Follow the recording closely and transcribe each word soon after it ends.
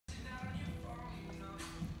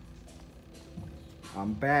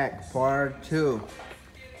I'm back, part 2.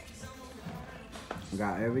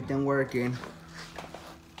 Got everything working.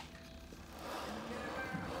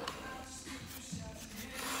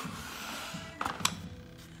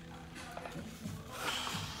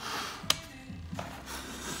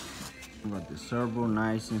 Got the servo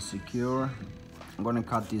nice and secure. I'm gonna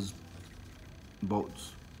cut these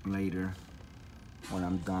bolts later when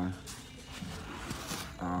I'm done.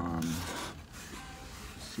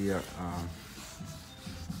 See, I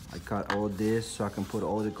cut all this so I can put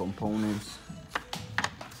all the components,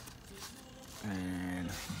 and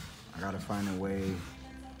I gotta find a way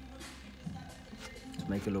to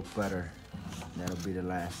make it look better. That'll be the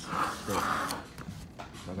last step.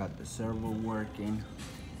 So I got the servo working,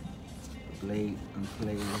 the blade in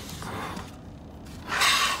place.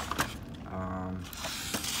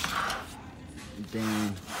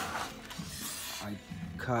 Then I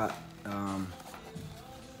cut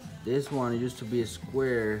this one. It used to be a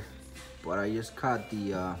square, but I just cut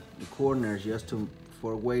the corners just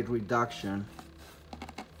for weight reduction.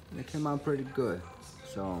 And it came out pretty good.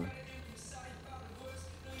 So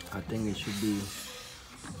I think it should be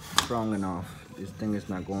strong enough. This thing is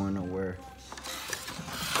not going nowhere.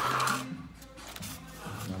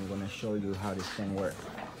 And I'm gonna show you how this thing works.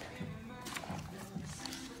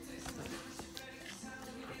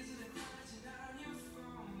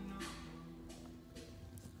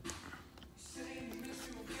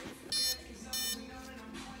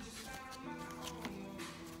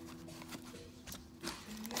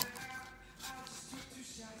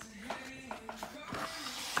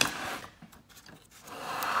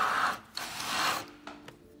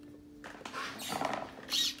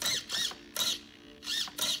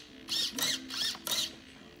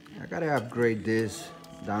 I gotta upgrade this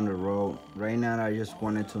down the road. Right now, I just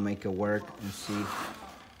wanted to make it work and see.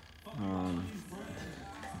 I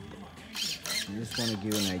just want to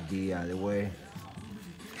give you an idea the way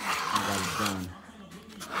I got it done.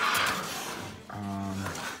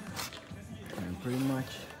 And pretty much.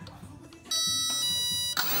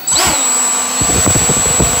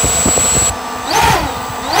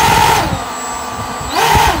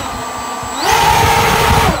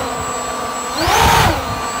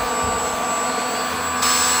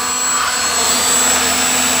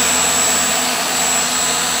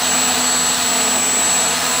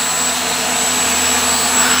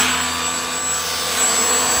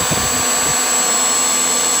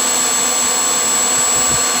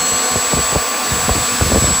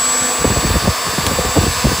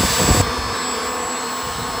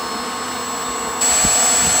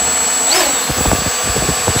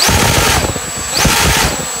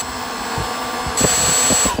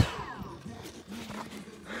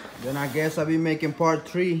 Then I guess I'll be making part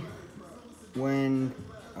 3 when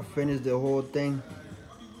I finish the whole thing.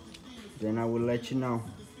 Then I will let you know.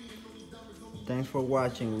 Thanks for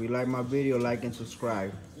watching. If you like my video, like and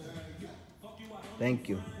subscribe. Thank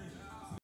you.